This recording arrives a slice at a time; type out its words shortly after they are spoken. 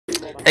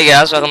Hey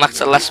guys, welcome back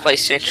to Let's Play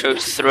Saints Row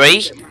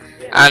 3,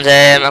 and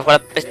I've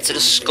got a bit to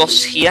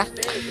discuss here.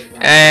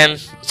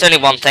 It's only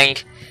one thing.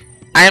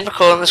 I am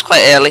recording this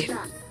quite early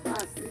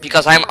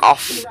because I'm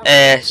off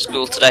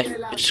school today,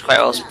 which is quite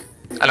awesome.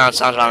 I know it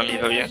sounds random, you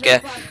probably don't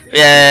care. But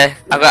yeah,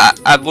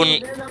 I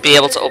wouldn't be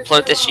able to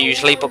upload this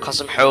usually because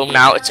I'm home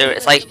now. It's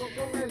like,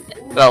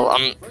 well,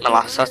 on my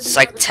laptop it's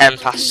like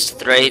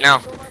 3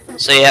 now.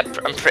 So yeah,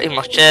 I'm pretty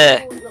much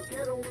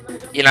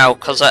you know,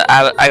 because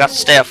I got to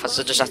stay off,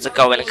 so I just have to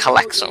go in and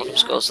collect something from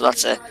school, so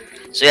that's it.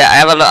 So yeah, I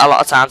have a lot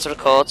of time to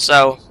record,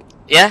 so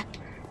yeah,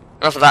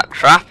 enough of that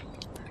crap.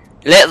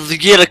 Let's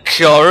get a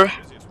car.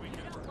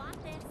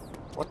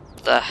 What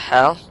the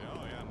hell?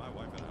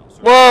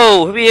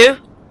 Whoa, who are you?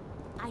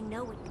 I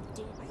know what you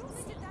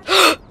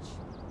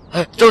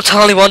did. Don't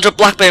tell anyone, drop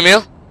blackmail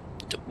meal.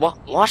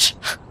 What?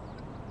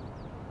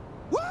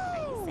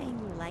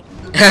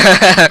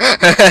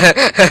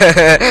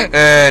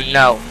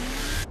 No.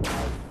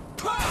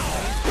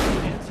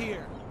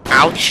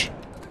 Ouch.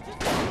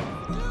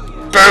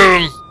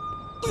 Boom!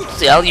 What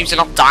the hell? You did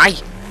not die.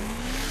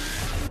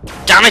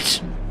 Damn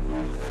it!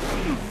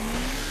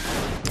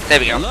 There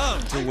we go.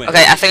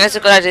 Okay, I think it's a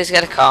good idea to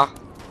get a car.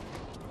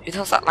 Who the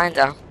hell's that lying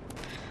down?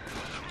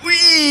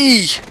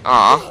 Whee!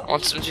 Aw, I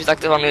want something to be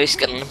like the one really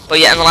skinning them. But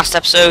yeah, in the last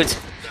episode,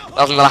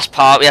 well, in the last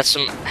part, we had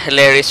some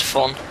hilarious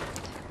fun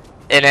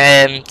in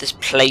this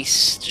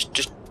place.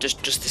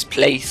 Just this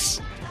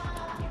place.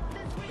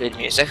 Good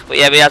music, but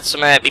yeah, we had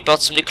some. We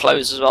bought some new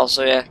clothes as well.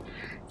 So yeah,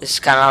 this is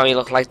kind of how we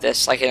look like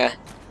this, like in a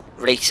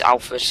race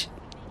outfit.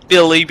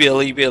 Billy. I don't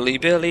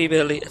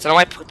know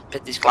why I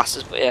put these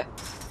glasses, but yeah,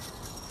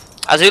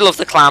 I do love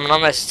the climbing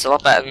on this. It's a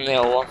lot better than the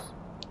old one.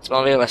 It's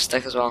more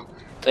realistic as well.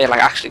 So yeah,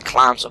 like actually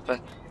climbs up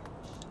it.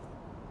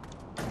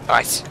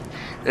 Right,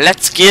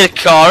 let's get a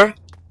car,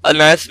 a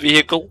nice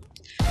vehicle.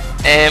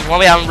 Well,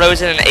 we haven't rode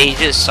it in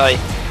ages, so I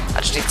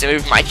just need to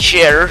move my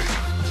chair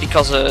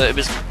because it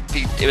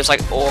was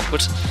like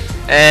awkward.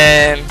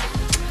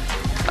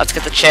 Let's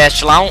get the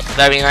Churchill out.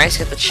 Very nice.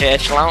 Get the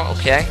Churchill out.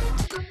 Okay.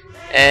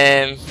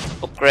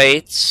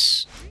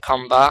 Upgrades.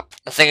 Combat.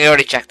 I think we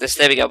already checked this.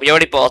 There we go. We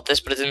already bought this,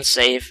 but it didn't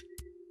save.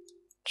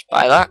 Just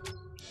buy that.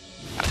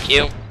 Thank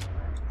you.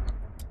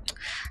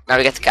 Now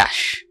we get the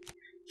cash.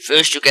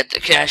 First you get the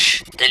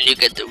cash, then you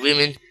get the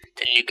women,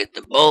 then you get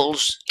the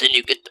balls, then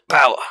you get the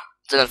power.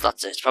 I don't know if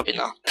that's it. It's probably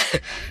not.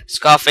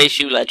 Scarface,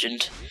 you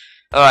legend.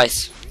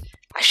 Alright.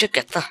 I should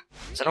get that.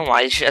 I don't know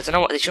why. I don't know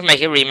what they should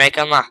make a remake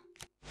on that.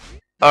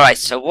 Alright,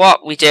 so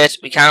what we did,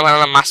 we kind of went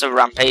on a massive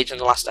rampage in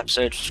the last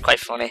episode, which was quite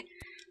funny.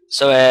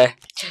 So yeah.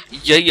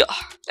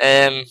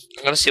 I'm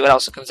gonna see what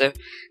else I can do.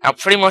 Now,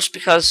 pretty much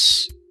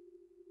because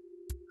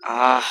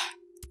god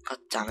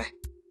damn it.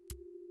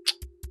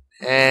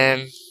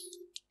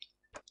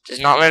 There's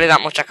not really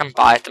that much I can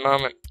buy at the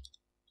moment.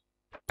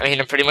 I mean,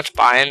 I'm pretty much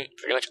buying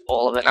pretty much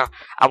all of it now.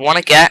 I want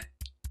to get.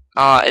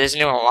 It is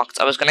new unlocked.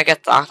 I was gonna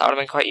get that. That would have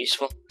been quite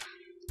useful.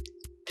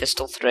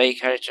 Pistol 3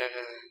 carriage.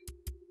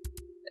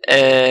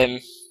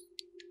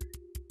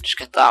 Just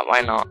get that.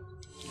 Why not?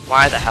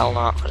 Why the hell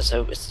not? Because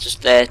it's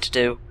just there to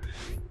do.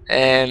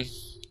 I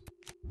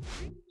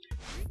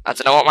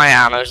don't know what my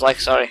ammo's like.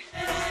 Sorry.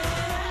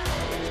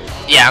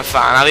 Yeah, I'm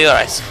fine. I'll be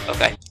alright.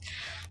 Okay.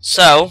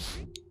 So,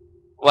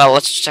 well,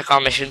 let's just check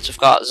our missions. We've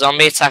got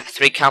zombie attack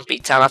 3 can't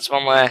beat 10. That's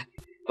one where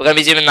we're gonna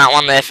be doing that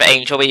one there for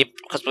Angel,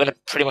 because we're gonna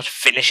pretty much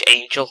finish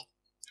Angel.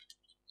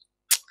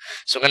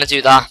 So we're gonna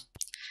do that.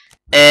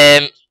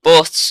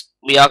 But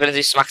we are going to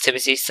do some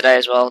activities today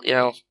as well, you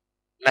know,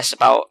 mess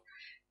about.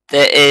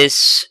 There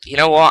is, you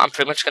know what, I'm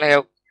pretty much going to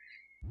go,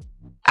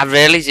 I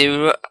really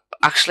do,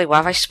 actually, where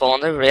have I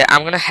spawned over here?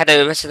 I'm going to head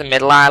over to the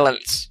middle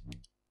islands,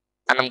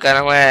 and I'm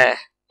going to,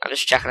 I'm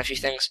just checking a few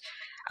things.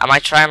 I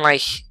might try and,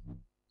 like,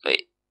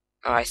 wait,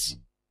 alright,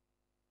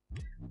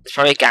 there's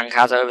probably a gang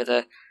card over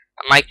there.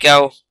 I might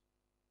go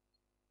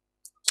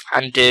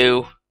and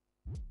do,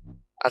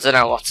 I don't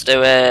know what to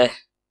do,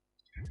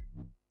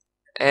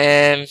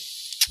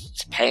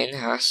 it's a pain in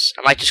the ass.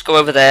 I might just go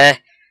over there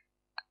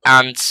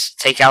and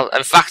take out.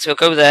 In fact, we'll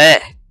go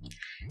there,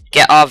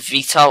 get our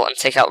VTOL, and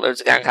take out loads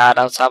of gang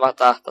hideouts. How about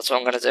that? That's what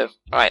I'm gonna do.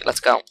 Alright, let's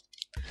go.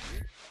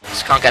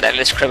 Just can't get it in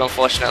this crib,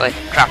 unfortunately.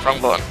 Crap,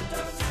 wrong button.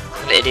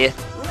 I'm an idiot.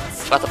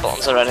 Forgot the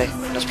buttons already.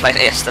 I was playing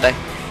it yesterday.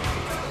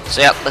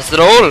 So yeah, let's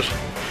roll.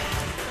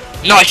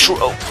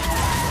 Nitro.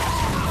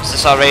 Is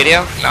this our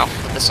radio? No,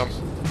 put this on.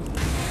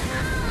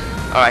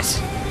 Alright.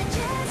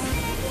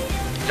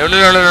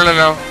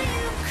 No.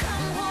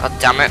 God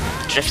damn it.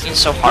 Drifting is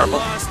so horrible.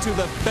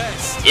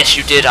 Yes,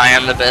 you did. I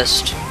am the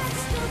best.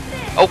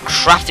 Oh,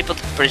 crap. They put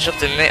the bridge up,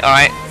 didn't they?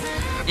 Alright.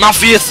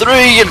 Mafia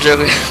 3! I'm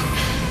joking.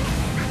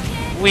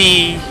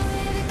 Wee.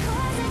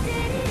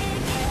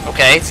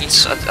 Okay,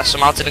 since I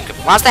somehow didn't go.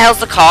 Why the hell's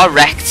the car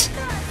wrecked?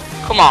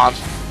 Come on.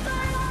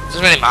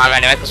 Doesn't really matter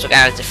anyway, because we're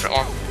getting a different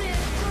one.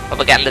 But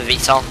we're getting the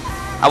VTOL.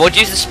 I would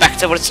use the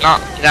Spectre, but it's not,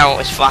 you know,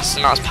 it's fast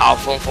and not as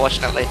powerful,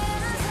 unfortunately.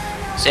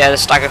 So yeah, the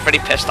stag are pretty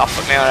pissed off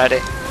with me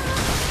already.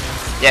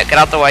 Yeah, get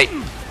out the way. You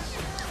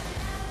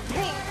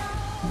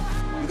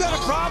got a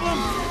problem?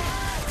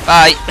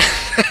 Bye.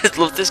 I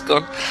love this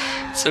gun.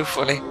 It's so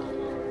funny.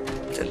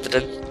 Dun, dun,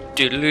 dun.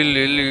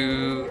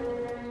 Doodaloo.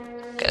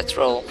 Okay, let's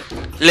roll.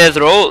 Let's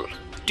roll.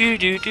 Do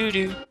do do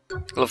do.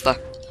 Love that.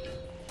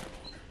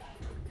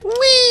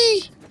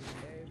 Whee!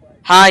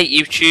 Hi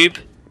YouTube.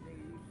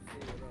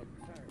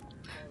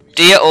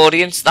 Dear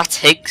audience, that's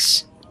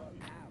Higgs.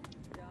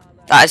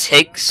 That is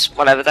Higgs,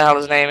 whatever the hell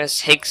his name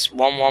is.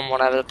 Higgs11,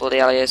 whatever the bloody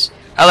hell he is.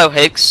 Hello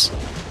Higgs.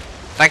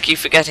 Thank you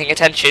for getting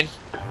attention.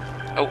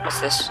 Oh, what's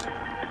this?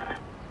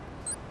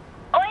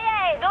 Oh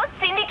yeah, those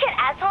syndicate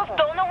assholes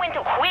don't know when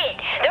to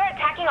quit. They're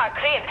attacking our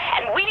crib,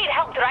 and we need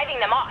help driving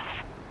them off.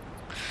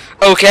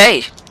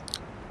 Okay.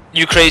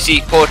 You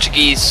crazy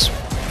Portuguese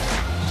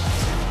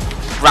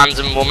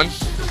random woman.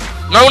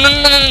 No, no,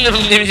 no, no, no, no,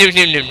 no,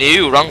 no, no,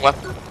 no, wrong one.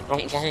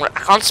 Wrong, I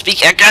can't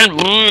speak again.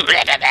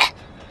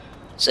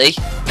 See?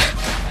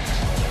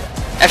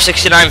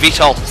 F69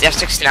 VTOL. Is the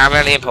F69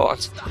 really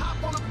important?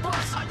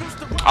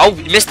 Oh,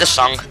 you missed the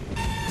song.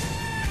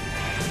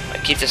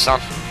 Right, keep this on.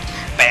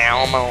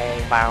 Bow,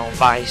 bow, bow,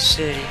 Vice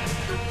City.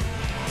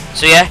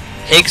 So yeah,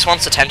 Higgs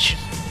wants attention.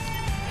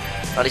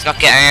 But he's not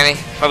getting any.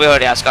 Probably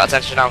already has got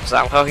attention now because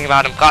I'm talking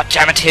about him. God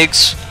damn it,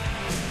 Higgs.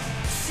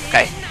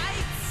 Okay.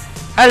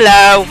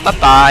 Hello. Bye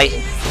bye.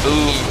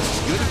 Boom.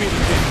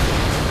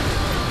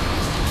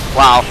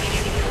 Wow.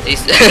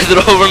 They're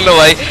all running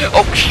away.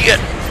 Oh shit.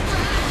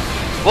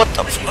 What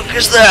the fuck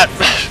is that?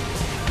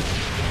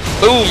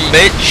 Boom,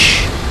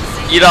 bitch.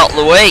 Get out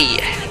the way.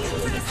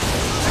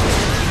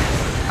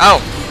 Oh.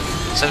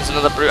 Sends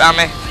another brute at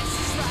me.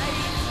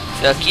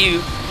 Fuck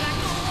you.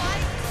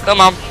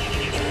 Come on.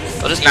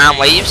 I'll just now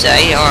waves,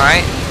 eh?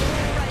 Alright.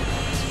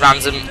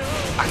 Random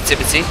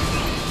activity.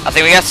 I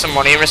think we get some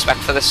money and respect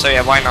for this, so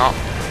yeah, why not?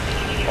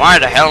 Why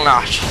the hell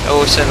not?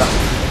 Oh, say that.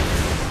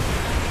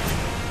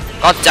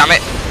 God damn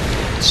it.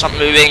 Stop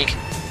moving.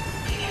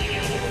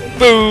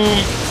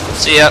 Boom.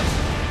 See ya.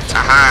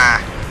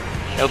 Aha.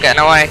 No getting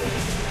away.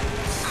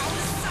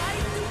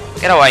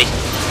 Get away.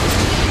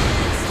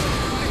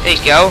 There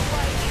you go.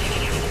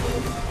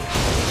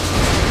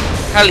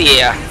 Hell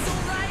yeah.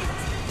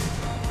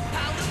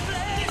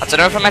 I don't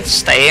know if I'm meant to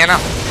stay here now,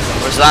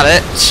 or is that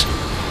it?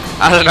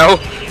 I don't know.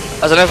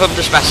 I don't know if I'm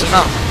just messing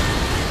now.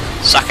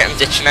 Sack it and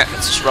ditching it.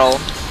 Let's just roll.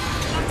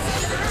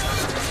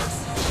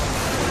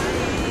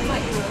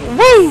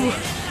 Woo!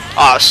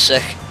 Oh,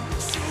 sick.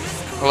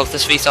 I love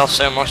this VTOL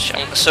so much.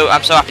 I'm so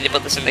happy to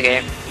put this in the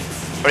game.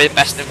 Probably the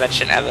best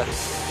invention ever.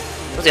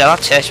 Bloody hell,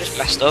 that church was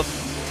messed up.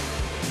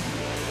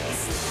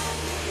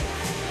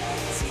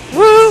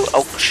 Woo!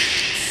 Oh,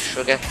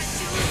 sugar.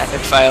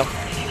 Epic fail.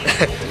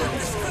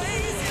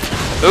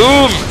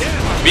 Boom!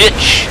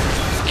 Bitch!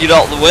 Get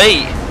out of the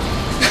way!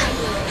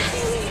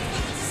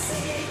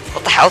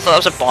 What the hell? I thought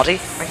that was a body?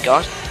 My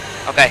god.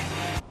 Okay.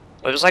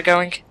 Where was I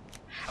going?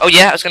 Oh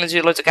yeah, I was going to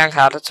do loads of gang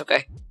hard. That's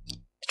okay.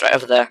 It's right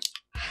over there.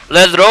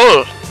 Let's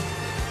roll!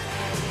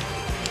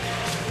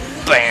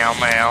 Bow,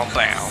 bow,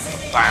 bow,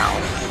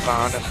 bow,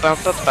 bow, bow,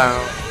 bow,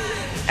 bow.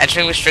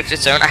 Entering restricted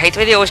zone. I hate the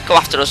way they always go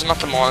after us and not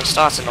the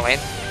Morningstar. It's annoying.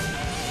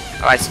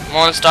 Alright,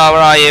 Morningstar,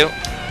 where are you?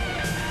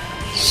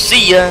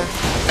 See ya!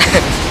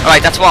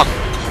 Alright, that's one.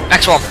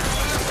 Next one.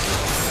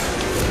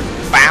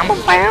 Bow, bow,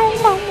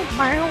 bow,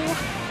 bow.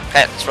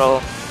 Okay, let's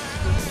roll.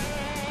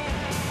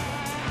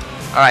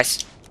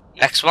 Alright,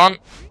 next one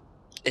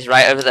is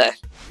right over there.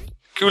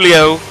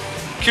 Coolio.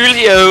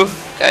 Coolio.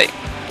 Okay.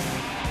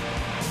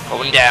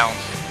 Going down.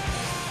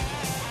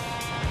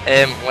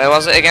 Where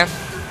was it again?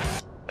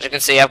 As you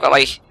can see, I've got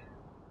like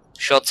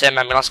short-term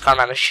memory loss, can't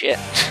remember shit.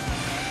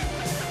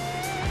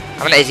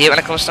 I'm an idiot when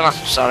it comes to math,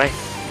 I'm sorry.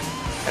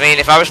 I mean,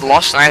 if I was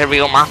lost and I had a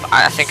real map,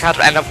 I think I'd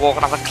end up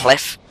walking off a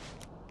cliff.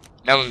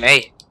 No,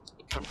 me.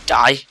 I'd probably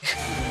die.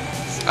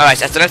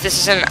 Alright, I don't know if this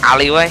is in an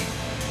alleyway.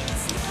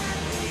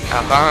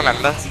 I can't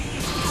remember.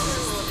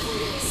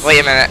 Wait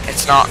a minute,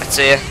 it's not, it's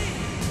here.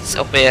 It's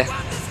up here.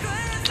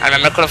 I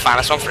remember I couldn't find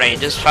this one for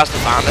ages. First I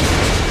found it.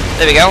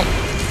 There we go.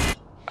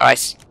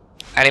 Alright.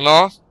 Any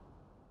more?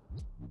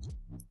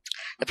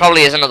 There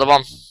probably is another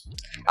one.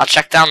 I'll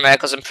check down there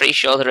because I'm pretty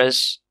sure there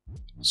is.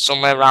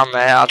 Somewhere around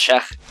there, I'll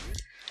check.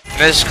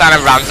 And it's kind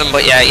of random,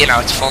 but yeah, you know,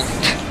 it's fun.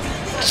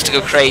 Just to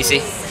go crazy.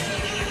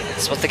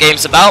 That's what the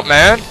game's about,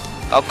 man.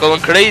 About going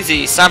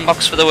crazy.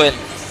 Sandbox for the win.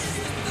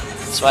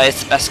 That's why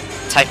it's the best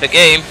type of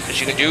game, because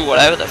you can do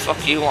whatever the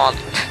fuck you want.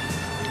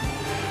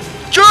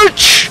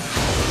 Church!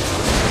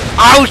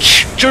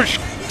 Ouch! Church!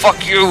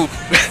 Fuck you!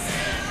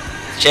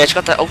 Church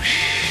got that. Oh,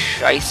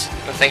 shite.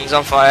 The thing's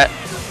on fire.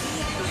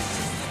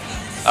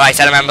 Alright,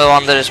 I remember the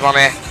one. There's one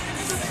here.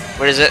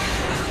 Where is it?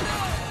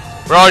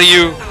 Where are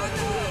you?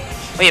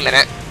 Wait a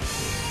minute.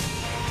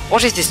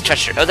 What is this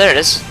treasure? Oh, there it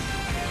is.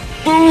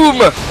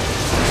 Boom!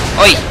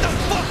 Oi! Get the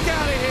fuck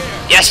out of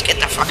here! Yes, get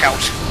the fuck out.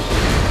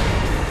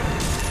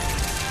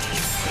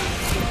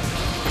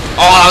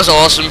 Oh, that was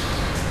awesome.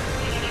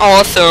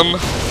 Awesome.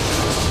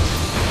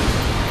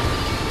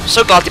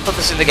 So glad they put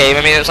this in the game.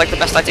 I mean, it was like the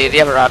best idea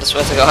they ever had, I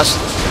swear to God.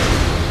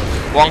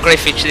 One great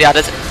feature they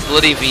added,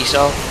 bloody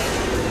VSOL.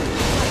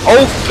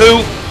 Oh,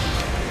 poo!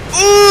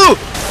 Ooh!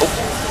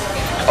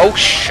 Oh,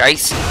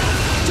 shite.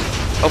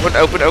 Open,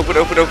 open, open,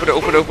 open, open,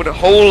 open, open.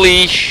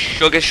 Holy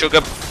sugar,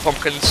 sugar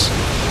pumpkins.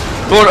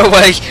 Run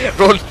away,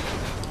 run.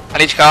 I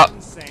need your car.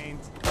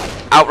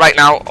 Out right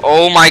now.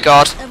 Oh my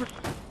god.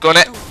 Gun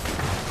it.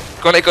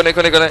 Gun it, gun it,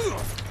 gun it, gun it.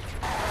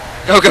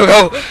 Go, go,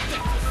 go.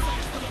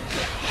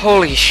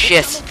 Holy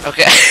shit.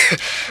 Okay.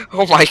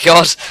 Oh my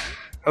god.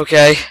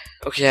 Okay,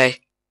 okay.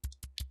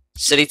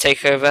 City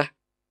takeover.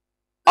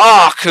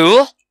 Oh,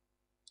 cool.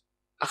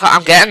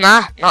 I'm getting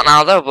that. Not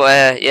now though,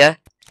 but yeah.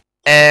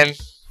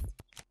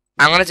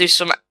 I'm gonna do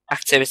some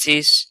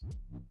activities.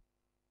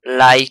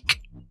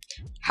 Like,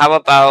 how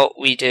about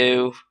we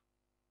do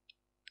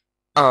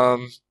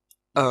well,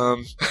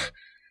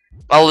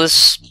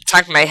 there's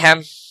Tank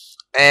Mayhem.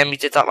 We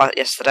did that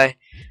yesterday.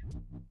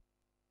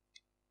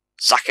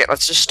 Sack it.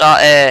 Let's just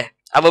start.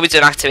 I will be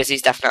doing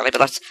activities definitely,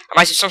 but I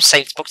might do some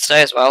Saints book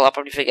today as well. I'll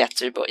probably forget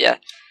to, but yeah.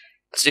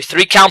 Let's do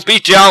 3 count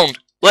beat down.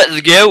 Let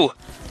it go.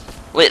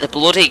 Let the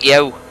bloody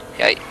go.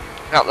 Okay,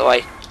 out of the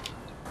way.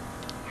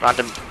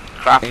 Random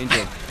crap.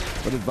 Angel,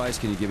 what advice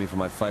can you give me for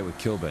my fight with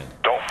Killbane?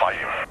 Don't fight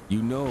him.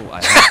 You know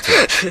I have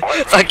to.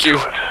 Thank you.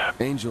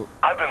 Angel,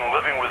 I've been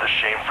living with the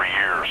shame for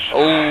years.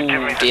 Oh,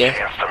 Give me the dear.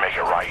 chance to make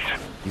it right.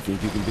 you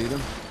think you can beat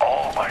him?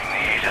 All I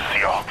need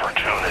is the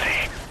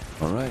opportunity.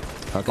 Alright.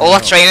 How can All I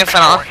that help? training for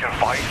Before I now. can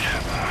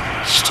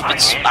fight, Stupid I need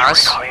to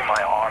spaz. reclaim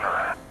my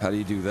honor. How do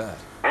you do that?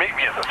 Meet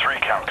me at the 3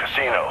 count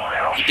casino,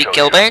 and I'll You show beat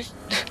Killbane?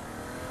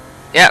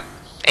 Yeah.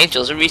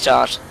 Angel's a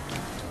retard.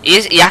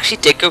 He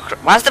actually did go.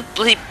 Where's the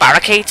bloody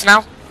barricades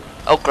now?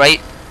 Oh great.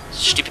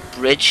 Stupid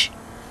bridge.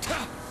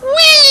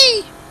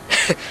 Whee!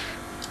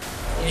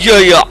 Yeah,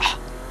 yeah.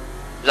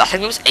 I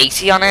think there was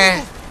 80 on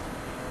it.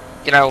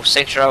 You know,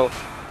 Saints Row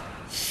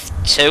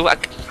 2. Oh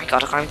my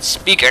god, I can't even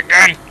speak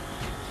again.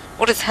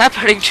 What is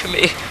happening to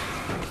me?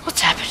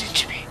 What's happening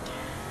to me?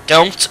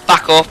 Don't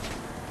back up.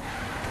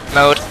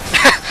 Mode.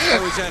 I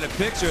wish I had a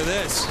picture of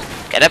this.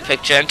 Get a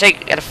picture and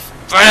get a.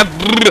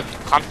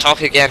 Can't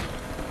talk again.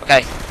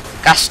 Okay.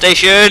 Gas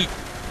station.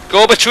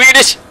 Go between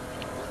it.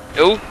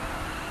 No.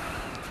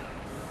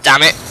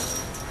 Damn it.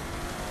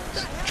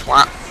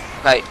 Twat.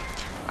 Okay.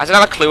 I don't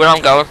have a clue where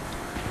I'm going.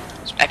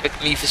 Some epic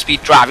Need for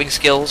Speed driving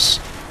skills.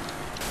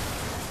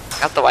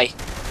 Out the way.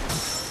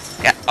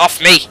 Get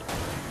off me.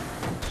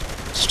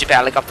 Stupid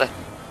helicopter.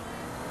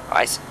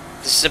 Right.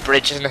 This is a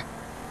bridge, isn't it?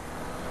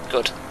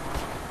 Good.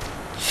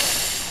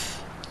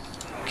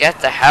 Get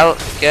the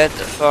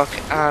fuck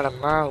out of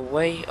my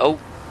way. Oh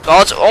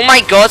god, oh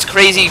my god,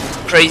 crazy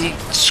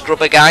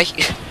scrubber guy.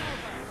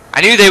 I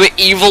knew they were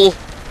evil.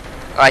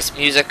 Nice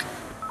music.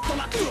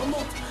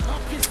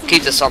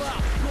 Keep this on.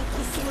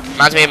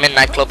 Reminds me of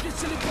Midnight Club.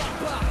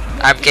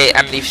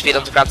 I'm Need for Speed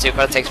Underground 2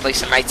 because it takes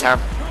place at night time.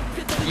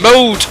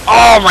 Mode!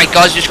 Oh my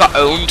god, you just got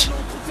owned.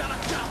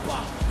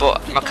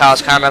 But my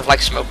car's kind of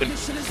like smoking.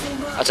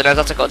 I don't know if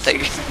that's a good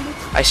thing.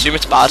 I assume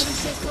it's bad.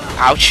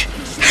 Ouch.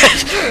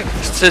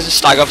 There's a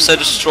stag officer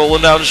just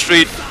strolling down the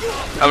street,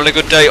 having a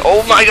good day.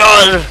 Oh my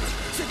god!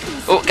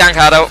 Oh, gang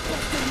card out.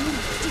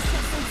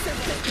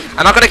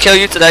 I'm not gonna kill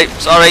you today.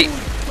 Sorry.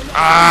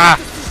 Ah,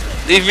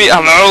 leave me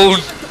alone.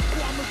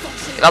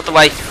 Get out the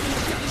way.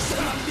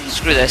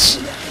 Screw this.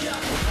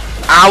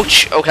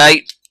 Ouch.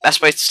 Okay.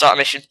 Best way to start a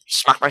mission.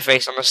 Smack my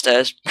face on the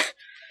stairs.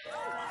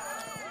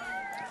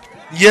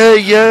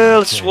 Yeah.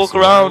 Let's walk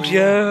around.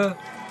 Yeah.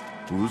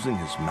 Losing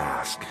his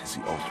mask is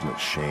the ultimate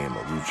shame a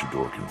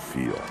luchador can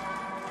feel.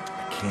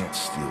 I can't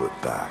steal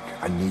it back.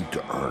 I need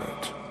to earn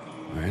it.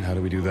 Alright, how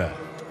do we do that?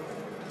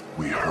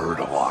 We hurt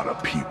a lot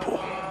of people.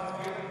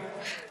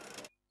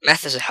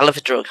 Meth is a hell of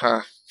a drug,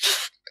 huh?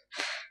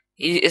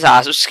 His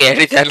eyes was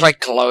scary then, like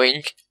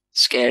glowing.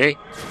 Scary.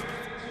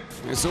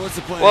 So what's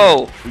the plan?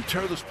 Whoa. We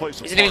tear this place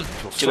He didn't apart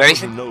even until do someone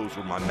anything. knows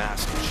where my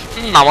mask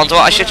is. I wonder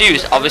what I should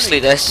use. Obviously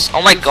this.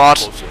 Oh my god.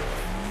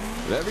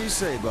 Whatever you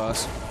say,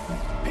 boss.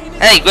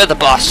 Hey, we're the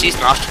boss. He's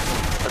not.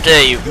 How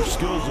dare you? Your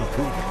skills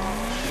improve.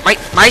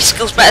 My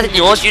skill's better than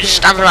yours. You just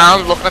stand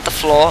around looking at the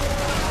floor.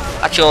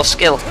 That's your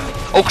skill.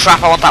 Oh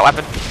crap, I want that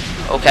weapon.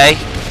 Okay.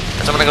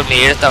 I don't want to go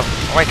near it though.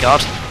 Oh my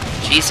god.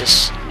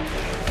 Jesus.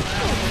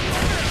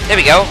 There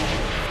we go.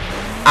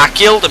 I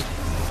killed him.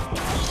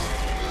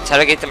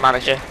 Interrogate the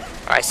manager.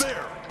 Right.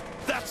 There!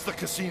 That's the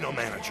casino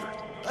manager.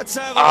 Let's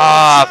have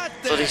Ah,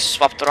 bloody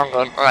swapped the wrong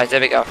gun. Alright, there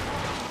we go.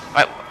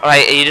 Right, are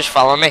you just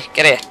following me?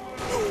 Get here.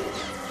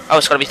 Oh,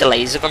 it's gotta be the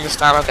laser gun this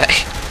time, okay.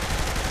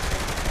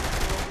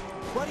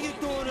 What are you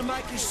doing in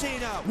my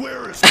casino?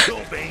 Where is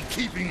Killbane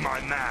keeping my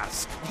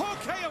mask?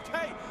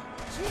 Okay.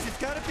 Jeez, it's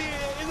gotta be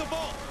in the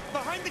vault,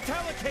 behind the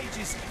teller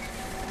cages.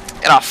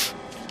 Get off.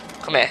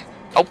 Come here.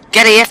 Oh,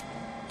 get here.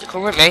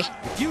 Come with me.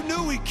 You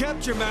knew we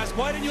kept your mask.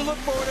 Why didn't you look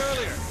for it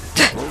earlier?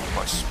 Broke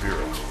my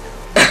spirit.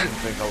 I didn't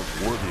think I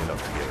was worthy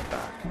enough to get it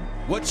back.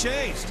 What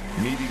changed?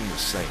 Meeting the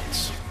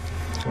Saints.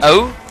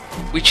 Oh,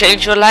 we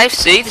changed your life.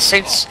 See, the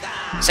Saints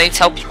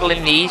help people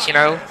in need. You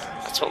know,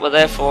 that's what we're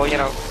there for. You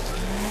know,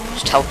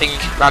 just helping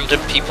random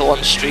people on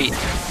the street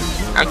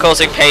and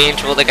causing pain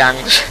to other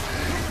gangs.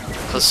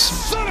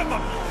 Because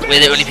we're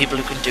the only people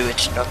who can do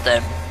it, not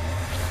them.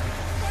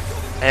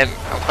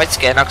 I'm quite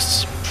scared now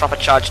because it's proper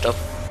charged up.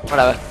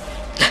 Whatever.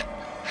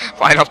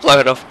 Why not blow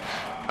it up?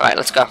 Alright,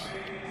 let's go.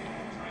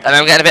 And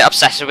I'm getting a bit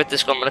obsessive with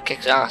this gun when it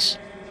kicks ass.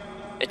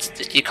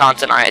 You can't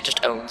deny it, it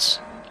just owns.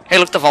 Hey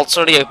look, the vault's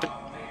already open.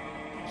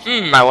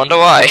 I wonder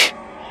why.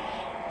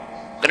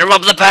 I'm gonna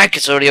rob the bank,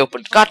 it's already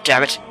open. God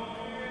damn it.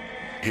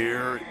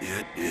 Here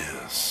it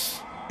is.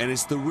 And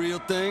it's the real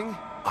thing?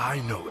 I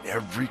know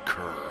every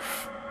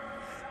curve,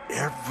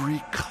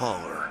 every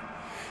color,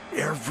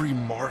 every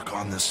mark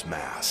on this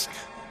mask.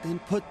 Then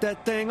put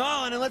that thing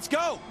on and let's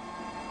go!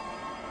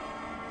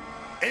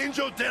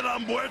 Angel de la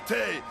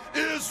Muerte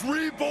is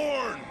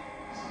reborn!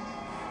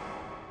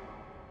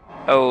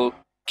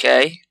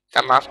 Okay.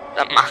 That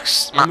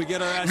mask When we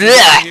get our asses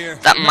out of here.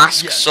 that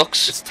mask Yes,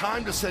 sucks. It's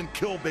time to send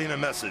Killbane a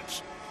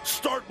message.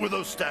 Start with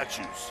those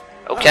statues.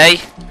 Okay.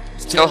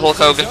 Let's go Hulk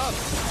Hogan. Up.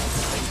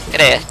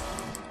 Get here.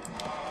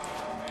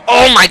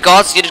 Oh my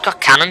god, you just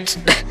got cannoned.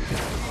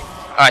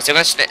 Alright, so I'm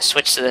gonna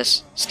switch to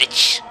this.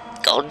 Snitch.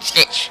 Golden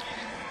snitch.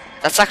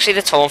 That's actually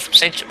the taunt from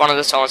one of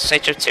the taunts from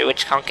Saint 2,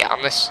 which can't get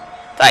on this.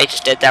 That he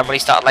just did then when he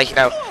started, like, you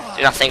know,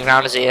 doing that thing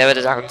around his ear with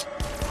his hand.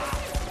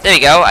 There we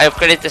go, I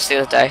upgraded this the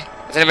other day.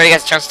 Does anybody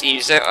get a chance to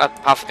use it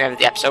apart from the end of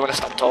the episode when I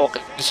stop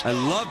talking? I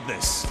love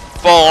this.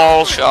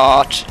 Ball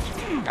shot.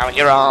 Now in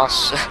your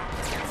arse.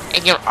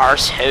 In your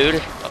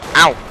arsehole.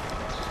 Ow.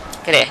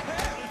 Get here.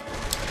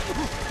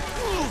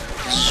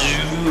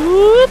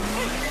 Zoop.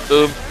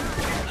 Boom.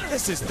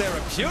 This is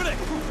therapeutic.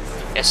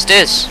 Yes, it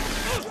is.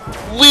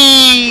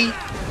 Wee.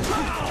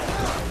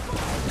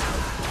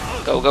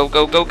 Go, go,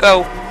 go, go,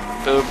 go.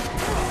 Boom.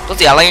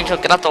 Bloody hell, Angel,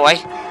 get out the way.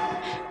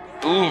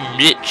 Boom,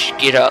 bitch,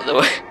 get out the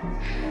way.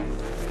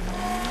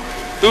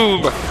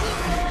 Boom.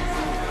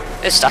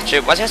 This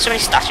statue. Why does he have so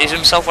many statues of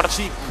himself? What a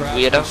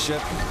weirdo.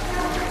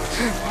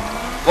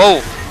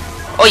 Whoa.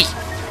 Oi.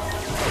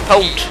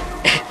 Pwned.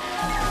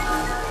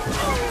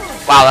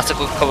 Wow, that's a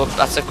good cover.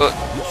 That's a good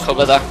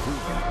cover though.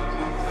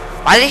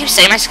 Why do you keep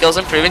saying my skills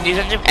improving? You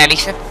don't do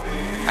anything.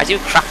 I do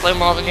crap load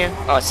more than you.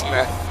 Oh, it's in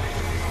there.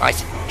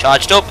 Right.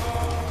 Charged up.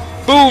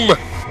 Boom.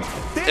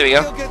 There we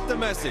go. You'll get the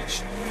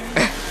message.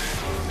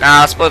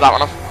 Nah, let's blow that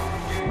one up.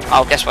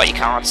 Oh, guess what? You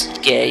can't. It's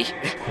gay.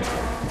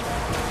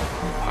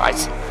 Right.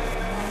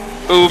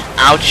 Boom.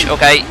 Ouch.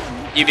 Okay.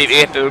 You beat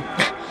me at boom.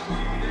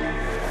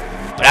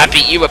 But I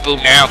beat you at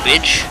boom now,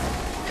 bitch.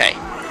 Okay.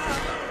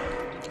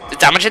 The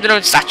damage in their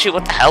own statue.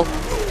 What the hell?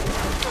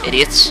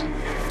 Idiots.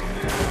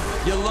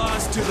 You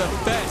lost to the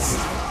best.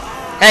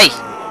 Hey.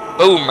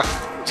 Boom.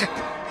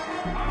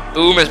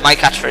 Boom is my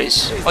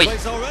catchphrase. This Oi.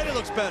 place already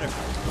looks better.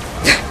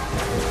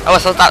 Oh, I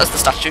thought that was the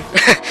statue.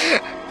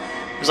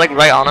 It was like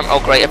right on him. Oh,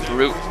 great, a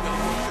brute.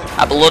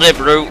 A bloody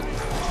brute.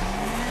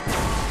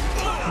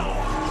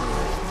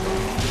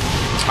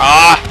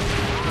 Ah!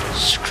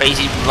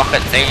 Crazy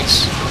rocket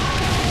things.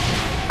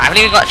 I haven't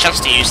even got a chance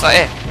to use that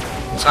here.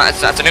 I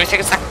don't even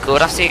think it's that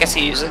good after you get to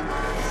use it.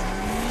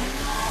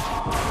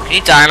 Can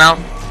you die now?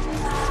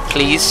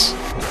 Please?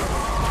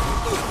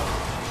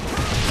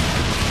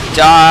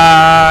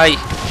 Die!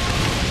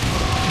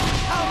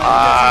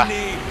 Ah.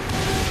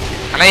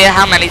 I know, yeah,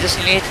 how many does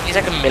he need? He needs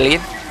like 1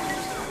 million.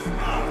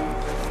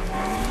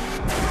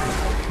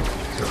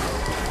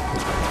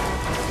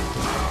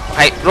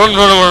 Hey, run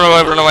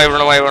away, run away,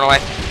 run away, run away.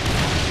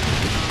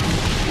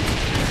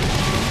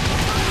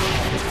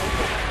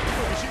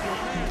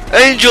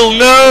 Angel,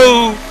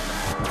 no!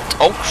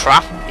 Oh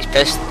crap, he's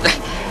pissed.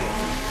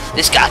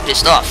 This guy's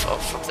pissed off. Oh,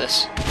 fuck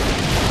this.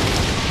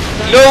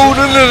 No,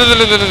 no, no, no,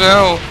 no, no, no,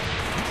 no.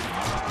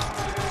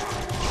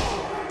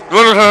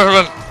 Run, run, run,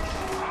 run.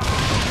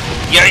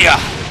 Yeah, yeah.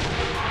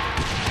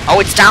 Oh,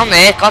 it's down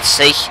there, God's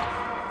sake.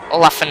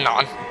 All that for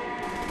nothing.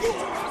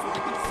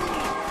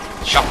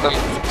 Shot them.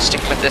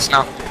 Stick with this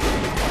now.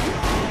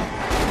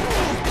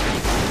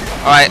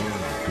 Alright.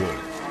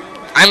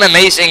 I'm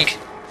amazing.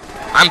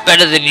 I'm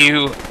better than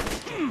you.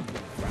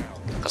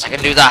 Because I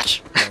can do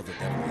that.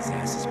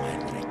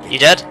 You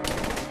dead?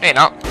 No, you're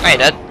not. No, you're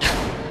dead.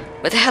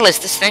 Where the hell is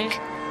this thing?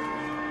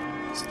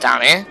 It's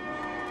down here.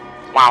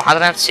 Wow, how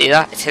did I not see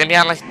that? It's hidden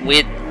behind like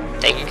weird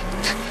thing.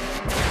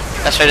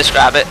 That's how I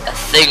describe it. A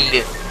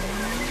thing.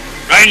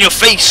 Right in your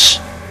face!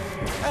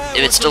 If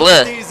it's still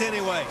there.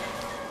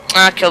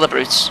 Ah, kill the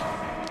brutes.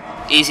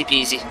 Easy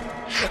peasy.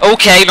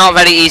 Okay, not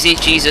very easy.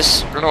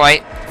 Jesus, run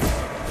away.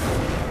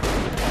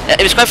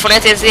 It was quite funny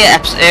at the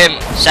end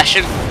of the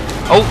session.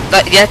 Oh,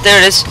 yeah, there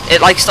it is.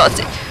 It like starts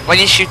when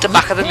you shoot the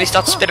back of them, they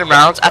start spinning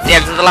around. At the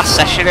end of the last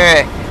session,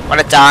 when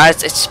it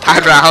dies, it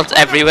spun around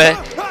everywhere.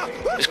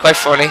 It was quite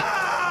funny.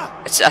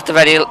 It's at the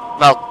very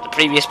the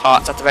previous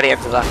parts at the very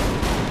end of that.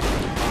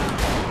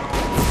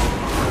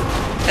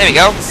 There we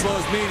go.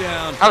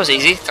 That was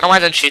easy. Don't know why I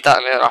don't shoot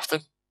that more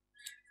often.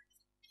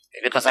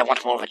 Maybe because I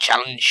want more of a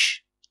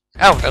challenge.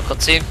 Oh, no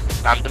cutscene.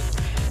 Random.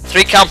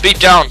 3 count beat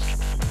down.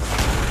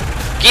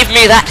 Give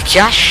me that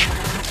cash.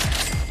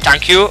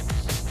 Thank you.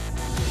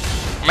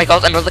 Oh my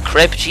god, another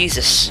crib.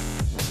 Jesus.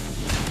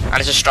 And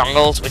it's a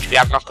stronghold, which we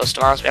have not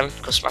customized. We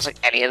haven't customized like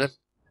any of them.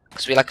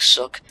 Because we like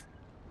suck.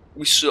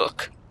 We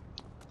suck.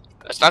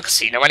 It's not a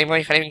casino anymore.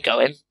 You can't even go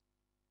in.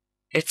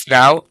 It's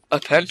now a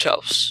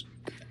penthouse.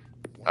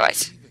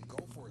 Alright.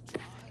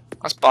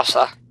 Let's boss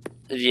that.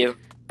 The view.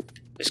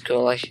 It's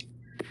cool, like.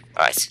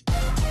 Alright.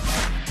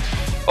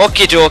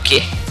 Okie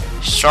dokie.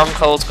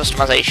 Stronghold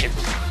customization.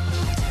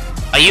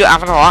 Are you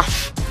having a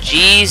laugh?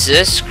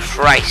 Jesus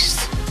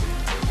Christ.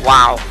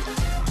 Wow.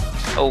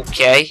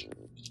 Okay.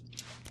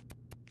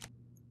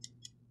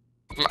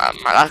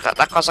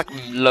 That costs like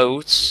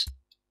loads.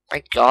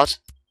 My god.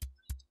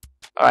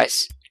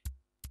 Alright.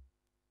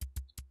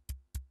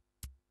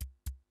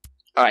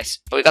 Alright,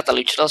 but we got the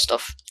luchador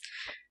stuff,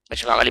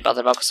 which I'm not really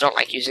bothered about because I don't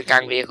like using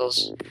gang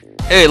vehicles.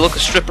 Hey, look, a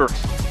stripper.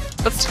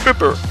 That's a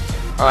stripper.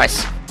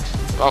 Alright.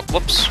 Well,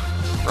 whoops.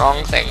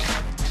 Wrong thing.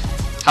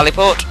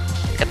 Heliport.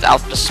 Get the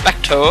Alpha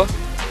Spectre.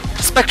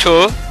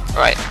 Spectre.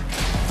 Alright.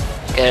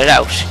 Get it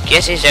out.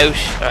 Get it out.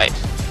 Alright.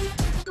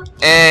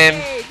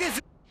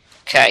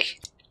 Okay.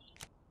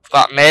 We've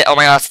got mate. Oh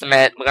my god, that's the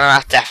mate. We're gonna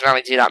have to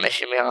definitely do that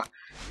mission. We are.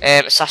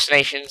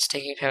 Assassinations,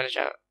 taking permanent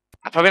out.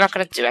 I'm probably not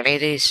gonna do any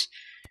of these.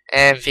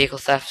 Vehicle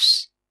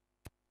thefts.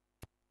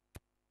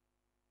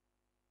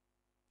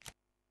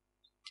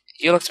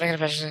 You look to make an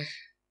impression.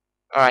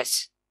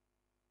 Alright.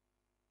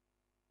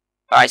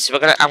 Alright, so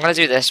I'm gonna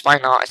do this, why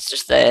not? It's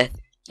just there.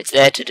 It's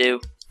there to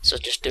do. So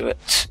just do it.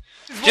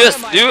 Just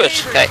do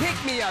it! Okay.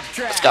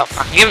 Let's go.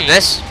 I can give him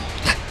this.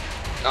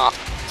 Oh,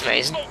 it's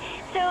amazing.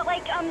 So,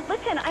 like,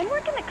 listen, I'm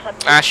working the club.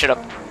 Ah, shut up.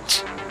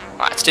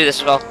 Alright, let's do this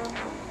as well.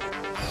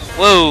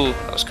 Whoa,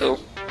 that was cool.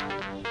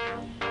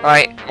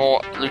 Alright,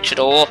 more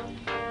luchador.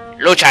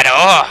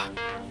 Luchador!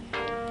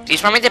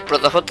 These remind me of the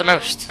Brotherhood the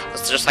most.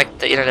 It's just like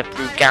the, the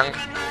brute gang.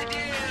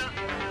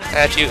 No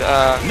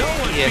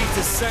one yeah. beats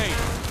the same.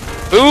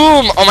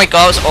 Boom! Oh my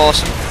god, it's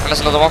awesome. And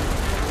there's another one.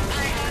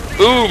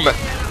 Boom!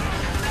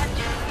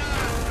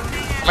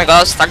 Oh my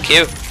god, thank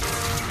you.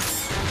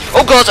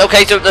 Oh god,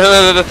 okay,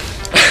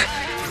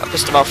 I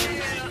pissed him off.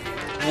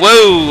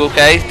 Whoa,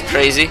 okay,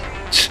 crazy.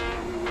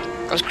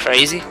 That was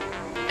crazy.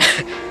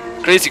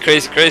 Crazy,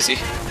 crazy, crazy.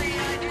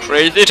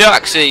 Crazy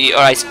taxi!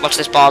 Alright, watch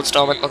this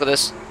barnstorming, look at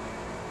this.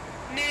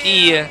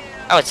 Here.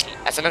 Oh, I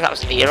don't know if that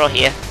was here or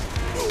here.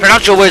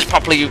 Pronounce your words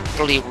properly, you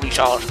bloody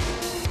retard.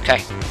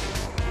 Okay.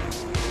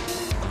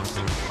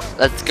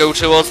 Let's go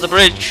towards the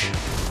bridge.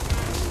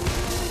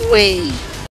 Whee!